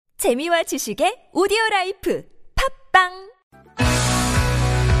재미와 지식의 오디오라이프 팝빵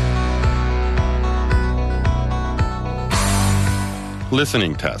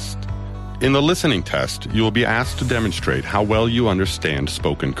Listening test. In the listening test, you will be asked to demonstrate how well you understand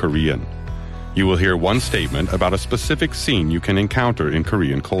spoken Korean. You will hear one statement about a specific scene you can encounter in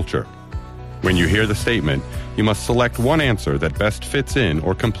Korean culture. When you hear the statement, you must select one answer that best fits in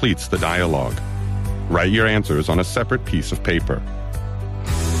or completes the dialogue. Write your answers on a separate piece of paper.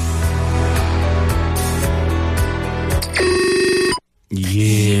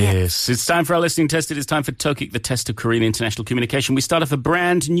 Yes, it's time for our listening test. It is time for TOKIC, the test of Korean international communication. We start off a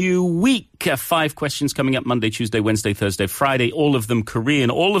brand new week. 5 questions coming up Monday, Tuesday, Wednesday, Thursday, Friday. All of them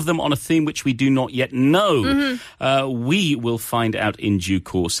Korean. All of them on a theme which we do not yet know. We will find out in due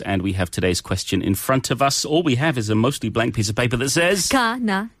course. And we have today's question in front of us. All we have is a mostly blank piece of paper that says...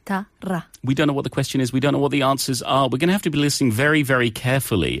 가나다라. We don't know what the question is. We don't know what the answers are. We're going to have to be listening very, very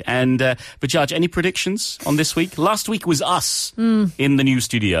carefully. And, Bajaj, any predictions on this week? Last week was us in the new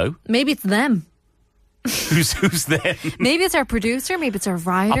studio. Maybe it's them. Who's them? Maybe it's our producer. Maybe it's our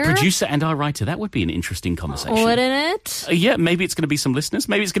writer. Our producer and our writer. That would be an interesting conversation. Wouldn't it? Yeah, maybe it's going to be some listeners.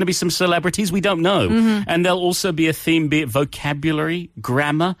 Maybe it's going to be some celebrities. We don't know. And there'll also be a theme, be it vocabulary,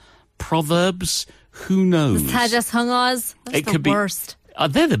 grammar, proverbs. Who knows? 사자성어s. That's the worst.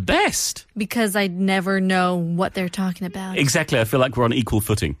 They're the best. Because I never know what they're talking about. Exactly. I feel like we're on equal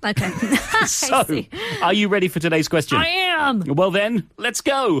footing. Okay. So, are you ready for today's question? I am. Well then, let's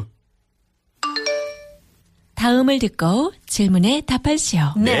go. 다음을 듣고 질문에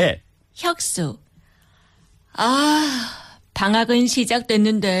답하시오. 네. 혁수. 방학은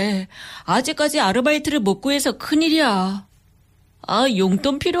시작됐는데 아직까지 아르바이트를 못 구해서 큰일이야.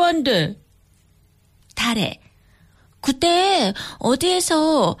 용돈 필요한데. 달에. 그때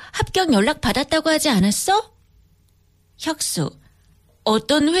어디에서 합격 연락 받았다고 하지 않았어? 혁수.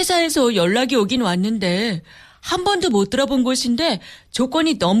 어떤 회사에서 연락이 오긴 왔는데 한 번도 못 들어본 곳인데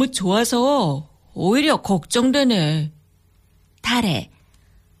조건이 너무 좋아서 오히려 걱정되네. 달에.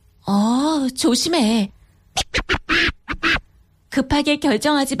 조심해. 급하게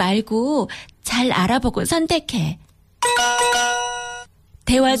결정하지 말고 잘 알아보고 선택해.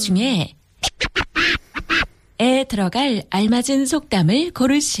 대화 중에 에 들어갈 알맞은 속담을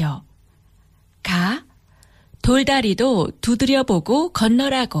고르시오. 가, 돌다리도 두드려보고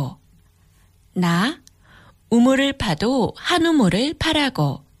건너라고. 나, 우물을 파도 한 우물을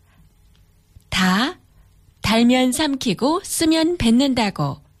파라고. 다, 달면 삼키고 쓰면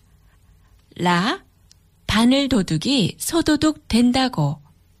뱉는다고. 라, 바늘 도둑이 소도둑 된다고.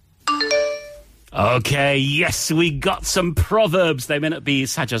 Okay, yes, we got some proverbs. They may not be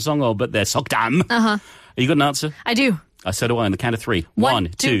사자성어, but they're 속담. You got an answer? I do. So do I on the count of 3. 1,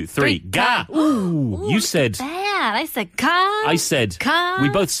 2, 3. Ga! Ooh, you said... Bad. I said ka. I said... Ka. We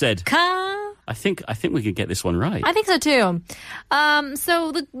both said... Ka. I think we could get this one right. I think so too.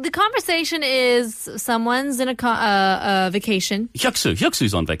 So the conversation is someone's in a vacation.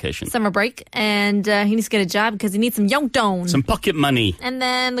 Hyuksu's on vacation. Summer break. And he needs to get a job because he needs some 용돈. Some pocket money. And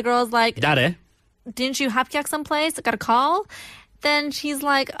then the girl's like... Dare. Didn't you 합격 someplace? I got a call. Then she's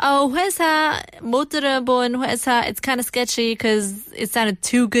like, 회사 못 들어본 회사. It's kind of sketchy because it sounded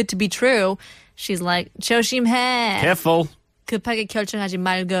too good to be true. She's like, 조심해. Careful. 급하게 결정하지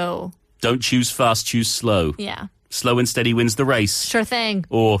말고. Don't choose fast, choose slow. Yeah. Slow and steady wins the race. Sure thing.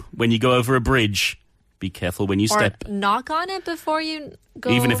 Or when you go over a bridge, be careful when you step. Or knock on it before you go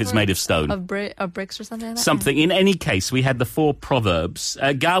even if it's made of stone. Of bricks or something like that. Something. In any case, we had the 4 proverbs.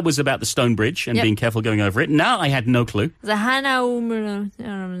 Ga was about the stone bridge and being careful going over it. Now I had no clue.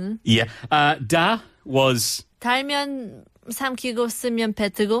 Yeah. Da was... 달면 삼키고 쓰면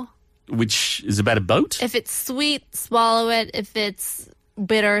뱉고. Which is about a boat. If it's sweet, swallow it. If it's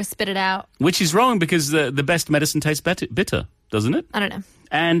bitter, spit it out. Which is wrong because the best medicine tastes bitter, doesn't it? I don't know.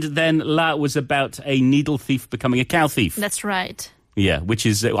 And then La was about a needle thief becoming a cow thief. That's right. Yeah, which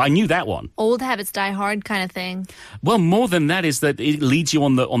is... I knew that one. Old habits die hard kind of thing. Well, more than that is that it leads you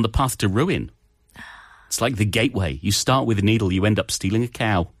on the path to ruin. It's like the gateway. You start with a needle, you end up stealing a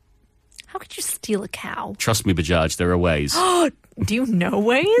cow. How could you steal a cow? Trust me, Bajaj, there are ways. Do you know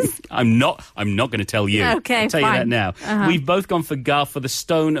ways? I'm not going to tell you. Okay, I'll tell fine. you that now. We've both gone for Ga for the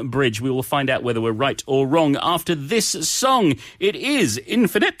stone bridge. We will find out whether we're right or wrong after this song. It is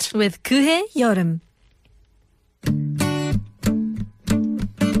Infinite. With 그해 여름.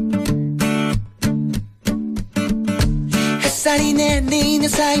 햇살이 내리는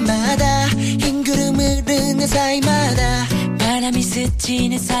사이마다 흰 구름 흐르는 사이마다 바람이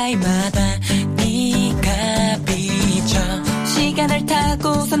스치는 사이마다 네가 비쳐 시간을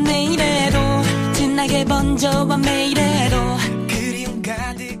타고선 내일에도 진하게 번져와 매일에도 그리움과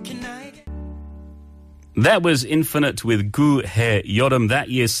가득히 나에게 That was Infinite with 구, 해, 여름. That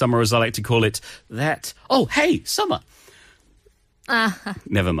year's summer, as I like to call it. That. Oh, hey, summer.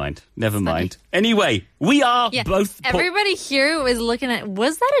 Never mind. Anyway, we are both... Everybody here was looking at...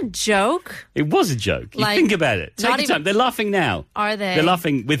 Was that a joke? It was a joke. You Like, think about it. Take not your time. They're laughing now. Are they? They're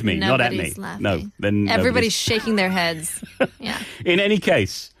laughing with me, not at me. Nobody's laughing. No. Then Everybody's shaking their heads. Yeah. In any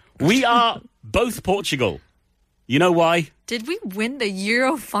case, we are both Portugal. You know why? Did we win the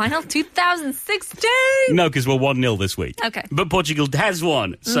Euro final 2016? No, because we're 1-0 this week. Okay. But Portugal has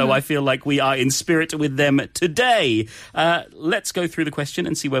won, so I feel like we are in spirit with them today. Let's go through the question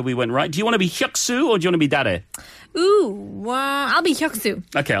and see where we went right. Do you want to be Hyuksu or do you want to be Dare? Ooh, I'll be Hyuksu.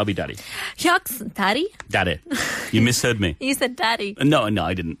 Okay, I'll be Daddy. Daddy? Dare. You misheard me. You said daddy. No,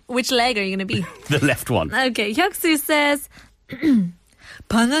 I didn't. Which leg are you going to be? The left one. Okay, Hyuksu says...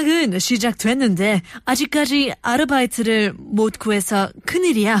 방학은 시작됐는데 아직까지 아르바이트를 못 구해서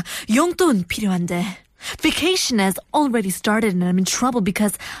큰일이야. 용돈 필요한데. Vacation has already started and I'm in trouble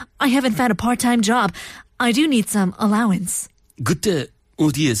because I haven't found a part-time job. I do need some allowance. 그때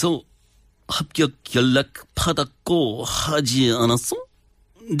어디에서 합격 연락 받았고 하지 않았어?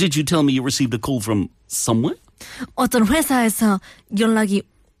 Did you tell me you received a call from somewhere? 어떤 회사에서 연락이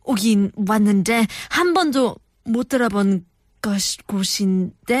오긴 왔는데 한 번도 못 들어본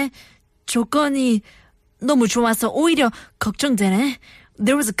곳인데 조건이 너무 좋아서 오히려 걱정되네.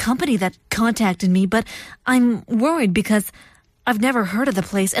 There was a company that contacted me, but I'm worried because I've never heard of the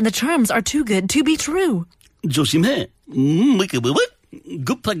place and the terms are too good to be true. 조심해.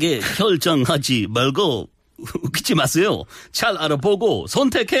 급하게 결정하지 말고 웃기지 마세요. 잘 알아보고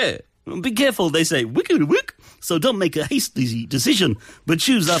선택해. Be careful, they say. Wick. So don't make a hasty decision, but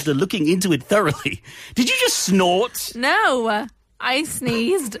choose after looking into it thoroughly. Did you just snort? No, I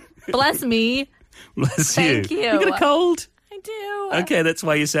sneezed. Bless me. Bless Thank you. You got a cold? I do. Okay, that's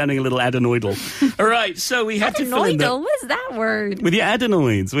why you're sounding a little adenoidal. All right, so we had to fill in Adenoidal? What is that word? with your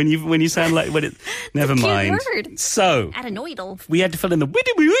adenoids when you sound like never Cute mind. word. So Adenoidal. we had to fill in the wit.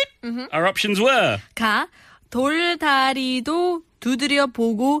 Our options were 가 돌다리도 두드려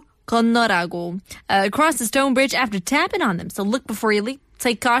보고 건너라고. Cross the stone bridge after tapping on them. So look before you leap.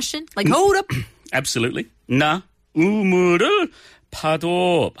 Take caution. Like hold up. absolutely 나 우물을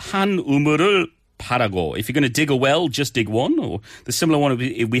파도 한 우물을 파라고. If you're going to dig a well, just dig one. Or the similar one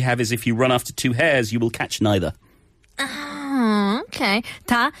we have is if you run after two hares, you will catch neither. Okay.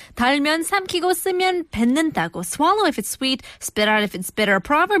 다 달면 삼키고 쓰면 뱉는다고. Swallow if it's sweet, spit out if it's bitter. A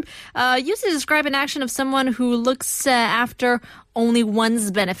proverb used to describe an action of someone who looks after only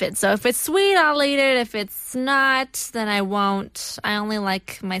one's benefit. So if it's sweet, I'll eat it. If it's not, then I won't. I only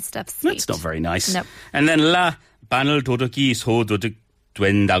like my stuff sweet. That's not very nice. Nope. And then 라 바늘 도둑이 소도둑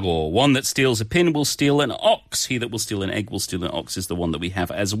된다고. One that steals a pin will steal an ox. He that will steal an egg will steal an ox is the one that we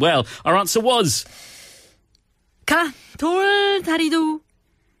have as well. Our answer was 가 돌다리도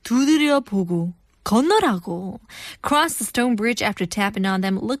두드려 보고 건너라고. Cross the stone bridge after tapping on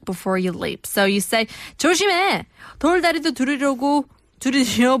them. Look before you leap. So you say 조심해. 돌다리도 두드려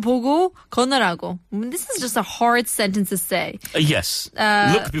보고 건너라고. This is just a hard sentence to say. yes.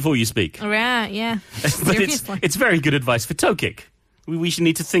 Look before you speak. Yeah. But Seriously. it's very good advice for TOKIC. We should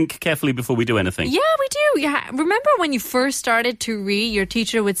need to think carefully before we do anything. Yeah, we do. Yeah. Remember when you first started to read, your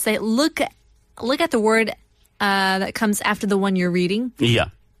teacher would say, look at the word that comes after the one you're reading. Yeah.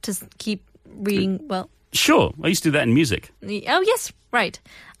 Just keep reading. Well, Sure. I used to do that in music. oh yes, right.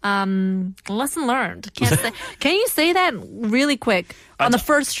 Lesson learned. Can you say that really quick on the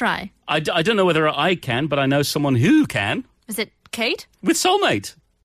first try? I don't know whether I can, but I know someone who can. Is it Kate? With Soulmate.